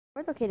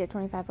We're located at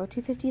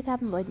 2502 50th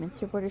Avenue,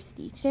 Lloydminster, Border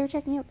City. Today we're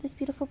checking out this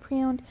beautiful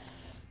pre-owned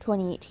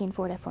 2018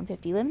 Ford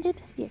F-150 Limited.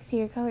 The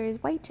exterior color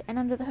is white, and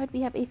under the hood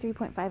we have a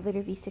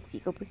 3.5-liter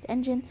V6 EcoBoost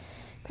engine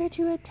paired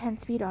to a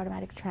 10-speed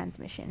automatic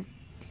transmission.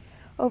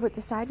 Over at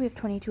the side we have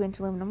 22-inch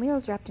aluminum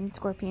wheels wrapped in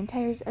scorpion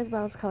tires, as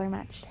well as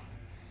color-matched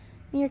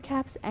mirror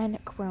caps and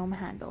chrome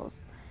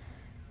handles.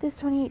 This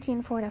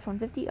 2018 Ford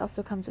F-150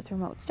 also comes with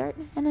remote start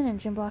and an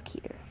engine block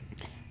heater.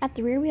 At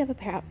the rear, we have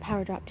a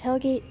power drop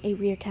tailgate, a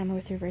rear camera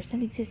with reverse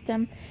sending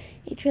system,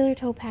 a trailer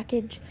tow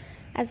package,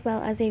 as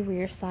well as a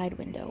rear slide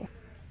window.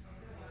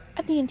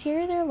 At the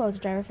interior, there are loads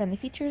of driver-friendly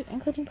features,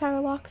 including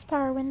power locks,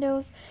 power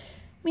windows,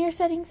 mirror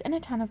settings, and a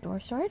ton of door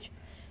storage.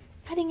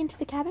 Heading into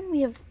the cabin,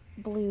 we have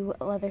blue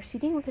leather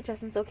seating with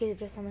adjustments located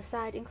just on the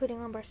side, including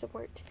lumbar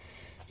support.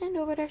 And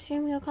over at our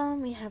steering wheel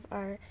column, we have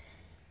our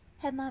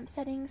headlamp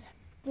settings.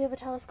 We have a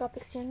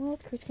telescopic steering wheel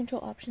with cruise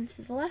control options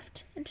to the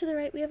left, and to the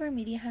right we have our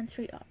media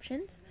hands-free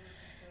options.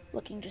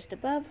 Looking just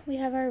above, we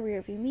have our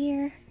rear view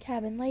mirror,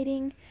 cabin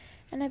lighting,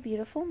 and a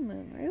beautiful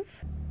moonroof.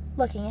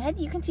 Looking ahead,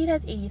 you can see it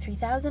has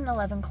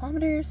 83,011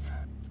 kilometers.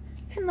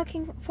 And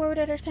looking forward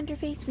at our center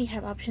face, we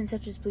have options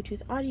such as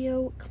Bluetooth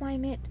audio,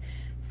 climate,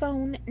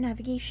 phone,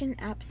 navigation,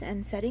 apps,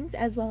 and settings,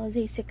 as well as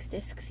a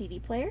 6-disc CD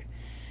player.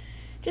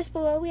 Just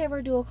below, we have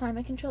our dual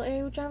climate control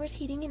area, which offers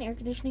heating and air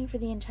conditioning for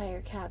the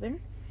entire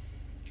cabin,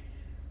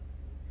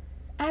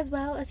 as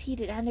well as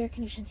heated and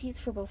air-conditioned seats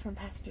for both front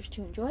passengers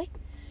to enjoy.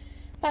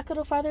 Back a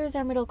little farther is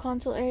our middle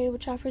console area,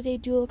 which offers a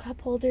dual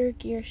cup holder,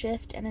 gear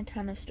shift, and a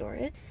ton of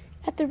storage.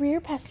 At the rear,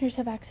 passengers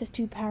have access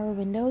to power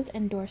windows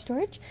and door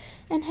storage.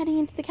 And heading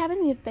into the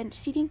cabin, we have bench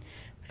seating,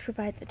 which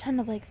provides a ton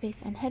of leg space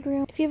and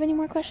headroom. If you have any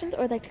more questions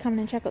or would like to come in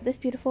and check out this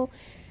beautiful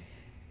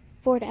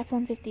Ford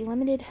F-150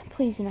 Limited,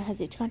 please do not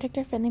hesitate to contact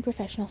our friendly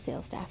professional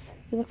sales staff.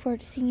 We look forward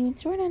to seeing you in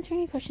store and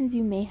answering any questions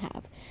you may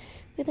have.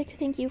 We'd like to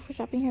thank you for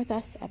shopping here with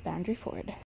us at Boundary Ford.